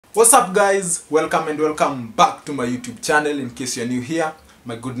What's up guys, welcome and welcome back to my YouTube channel. In case you're new here,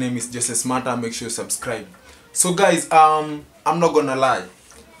 my good name is Joseph Smarter. Make sure you subscribe. So guys, I'm not gonna lie,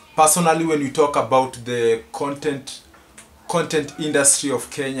 personally when we talk about the content industry of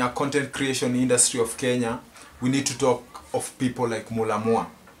Kenya, content creation industry of Kenya, we need to talk of people like Mulamwah.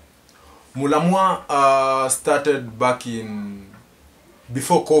 Mulamwah started back in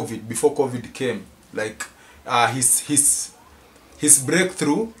before COVID came. Like his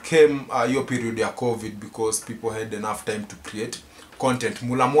breakthrough came your period of COVID because people had enough time to create content.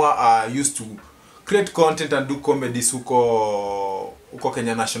 Mulamwah used to create content and do comedies huko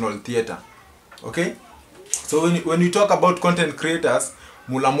Kenya National Theatre. Okay? So when you talk about content creators,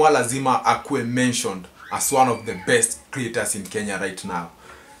 Mulamwah lazima akue mentioned as one of the best creators in Kenya right now.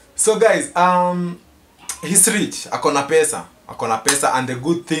 So guys, he's rich, akona pesa, and the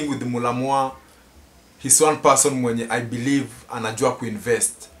good thing with Mulamwah, he's one person mwenye I believe anajua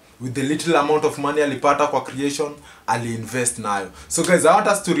kuinvest. With the little amount of money alipata kwa creation, aliinvest nayo. So guys, I want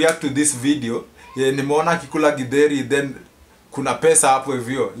us to react to this video. Nimeona kikula githeri, then kuna pesa hapo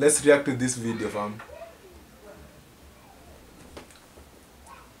hivyo. Let's react to this video fam.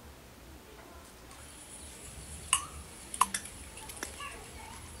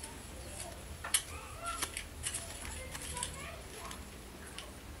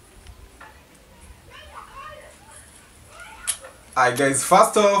 Alright guys,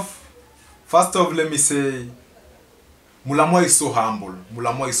 first off let me say Mulamwah is so humble.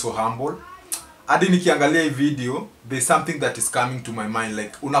 Mulamwah is so humble. Hadi nikiangalia hii video, there's something that is coming to my mind,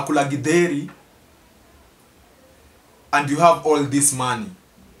 like unakula githeri and you have all this money.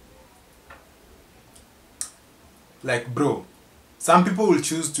 Like bro, some people will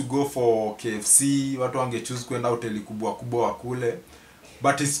choose to go for KFC, watu wange choose kwenda hoteli kubwa kubwa wakule,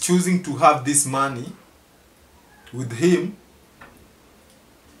 but he's choosing to have this money with him.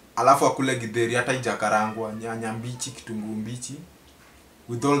 Alafu akule githeri hata ijakarangwa, nyanya mbichi, kitunguu mbichi,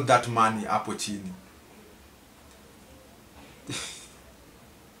 with all that money hapo chini.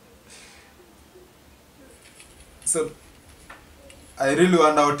 So I really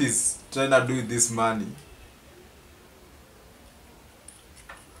wonder what he's trying to do with this money.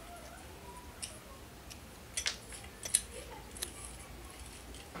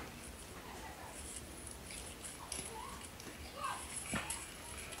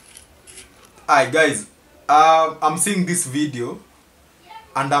 Alright guys, I'm seeing this video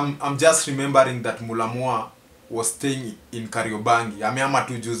and I'm just remembering that Mulamwah was staying in Kariobangi. Amehama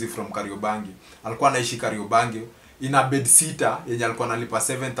tu juzi from Kariobangi. Alikuwa anaishi Kariobangi in a bed sitter yenye alikuwa analipa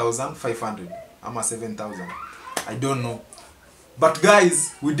 7,500 ama 7,000. I don't know. But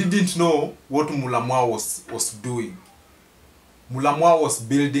guys, we didn't know what Mulamwah was doing. Mulamwah was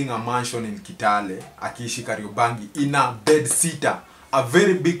building a mansion in Kitale, akiishi Kariobangi, in a bed sitter. A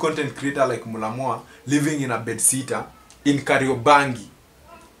very big content creator like Mulamwah living in a bed sitter in Kariobangi.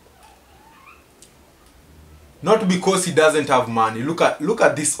 Not because he doesn't have money. Look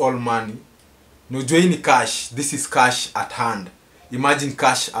at this all money. No join cash. This is cash at hand. Imagine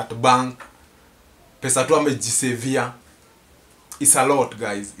cash at bank. Pesa tu amejisavia. It's a lot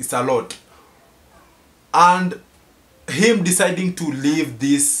guys. It's a lot. And him deciding to live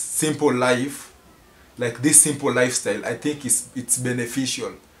this simple life, like this simple lifestyle, I think it's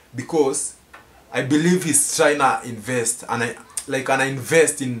beneficial because I believe he's trying to invest, and I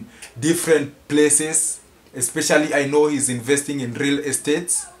invest in different places. Especially I know he's investing in real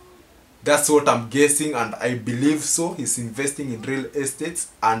estates. That's what I'm guessing, and I believe so. He's investing in real estates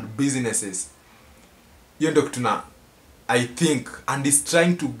and businesses. Hiyo ndio kitu I think, and he's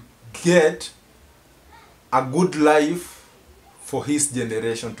trying to get a good life for his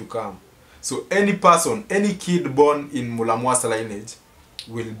generation to come. So any person, any kid born in Mulamwah's lineage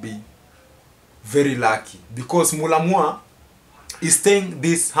will be very lucky because Mulamwah is staying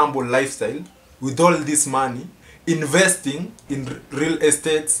this humble lifestyle with all this money, investing in real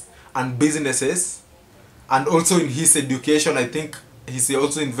estates and businesses, and also in his education. I think he's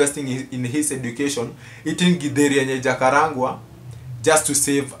also investing in his education, eating githeri yenye jakarangwa just to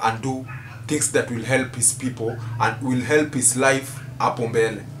save and do things that will help his people and will help his life hapo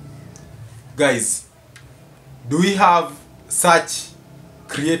mbele. Guys, do we have such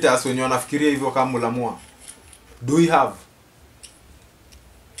creators wenye wanafikiria hivyo kama Mulamwah? Do we have?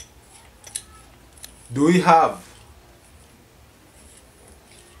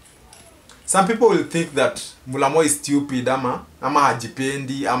 Some people will think that Mulamwah is stupid ama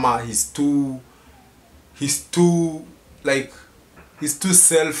hajipendi ama he's too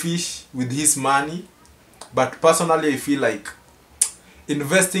selfish with his money. But personally I feel like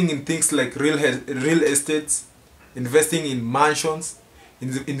investing in things like real estates, investing in mansions,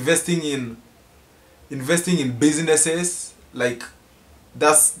 investing in businesses, like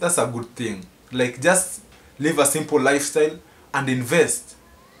that's a good thing. Like just live a simple lifestyle and invest.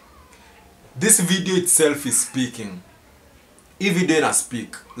 This video itself is speaking. Hii video ina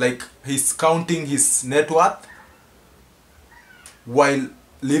speak, like he's counting his net worth while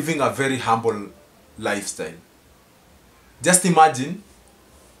living a very humble lifestyle. Just imagine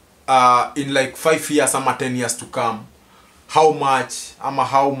in like 5 years or 10 years to come, how much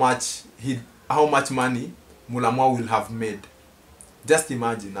money Mulamwah will have made. Just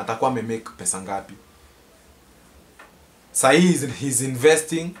imagine atakuwa amemake pesa ngapi. He's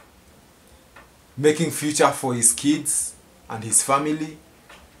investing, making future for his kids and his family,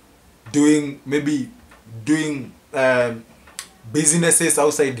 doing businesses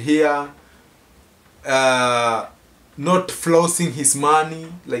outside here, not flossing his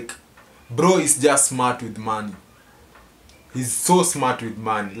money. Like, bro is just smart with money. He's so smart with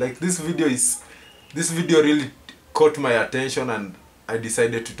money. Like, this video really caught my attention and I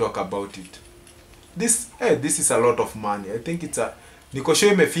decided to talk about it. This is a lot of money. I think it's niko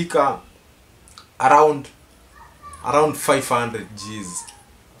sure imefika around 500 G's,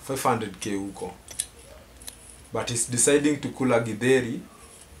 500k huko. But he's deciding to kula githeri,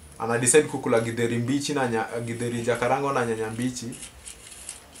 and I decide kukula githeri mbichi na githeri jakarango na nyanya mbichi,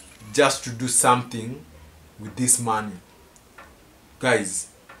 just to do something with this money. Guys,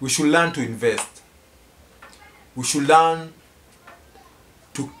 we should learn to invest. We should learn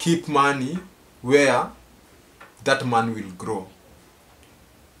to keep money where that money will grow.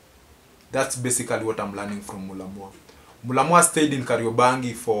 That's basically what I'm learning from Mulamwah. Mulamwah stayed in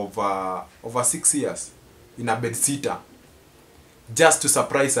Kariobangi for over 6 years in a bedsitter, just to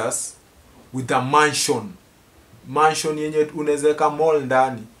surprise us with a mansion yenye unawezeka mall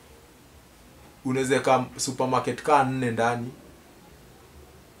ndani, unawezeka supermarket ka 4 ndani,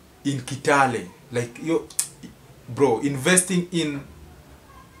 in Kitale. Like, bro, investing in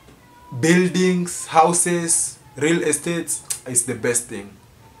buildings, houses, real estates is the best thing.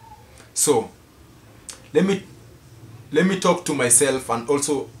 So let me talk to myself and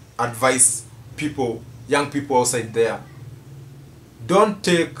also advise people, young people outside there. Don't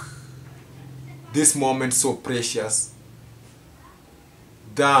take this moment so precious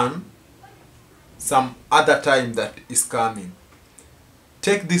than some other time that is coming.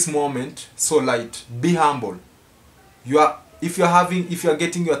 Take this moment so light. Be humble. If you're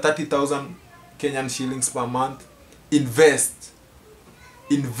getting your 30,000 Kenyan shillings per month, invest.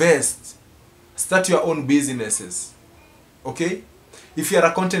 Start your own businesses. Okay? If you're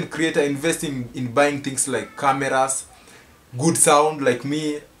a content creator, invest in buying things like cameras, good sound. Like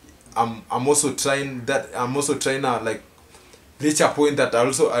me, I'm also trying to like reach a point that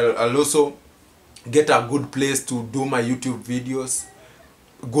I'll also get a good place to do my YouTube videos.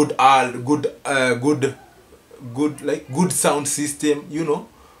 Good sound system,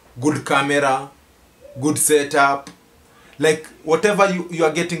 good camera, good setup. Like, whatever you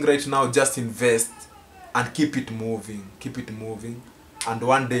are getting right now, just invest and keep it moving, and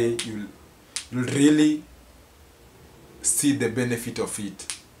one day you'll really see the benefit of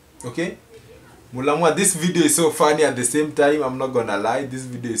it. Okay? Mulamwah, this video is so funny. At the same time, I'm not gonna lie, this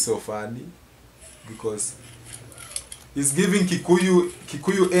video is so funny because it's giving Kikuyu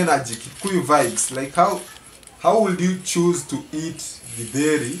energy, Kikuyu vibes. Like, how would you choose to eat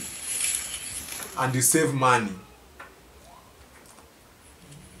githeri and you save money?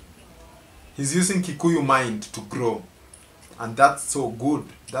 He's using Kikuyu mind to grow, and that's so good.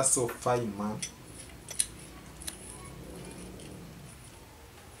 That's so fine, man.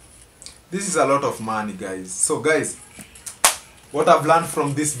 This is a lot of money, guys. So guys, what I've learned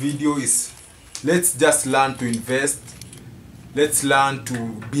from this video is, let's just learn to invest. Let's learn to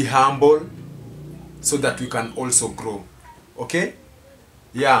be humble so that we can also grow. Okay?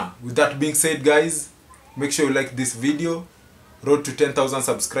 Yeah, with that being said, guys, make sure you like this video. Road to 10,000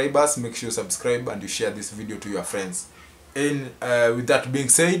 subscribers. Make sure you subscribe and you share this video to your friends. And with that being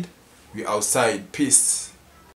said, we're outside. Peace.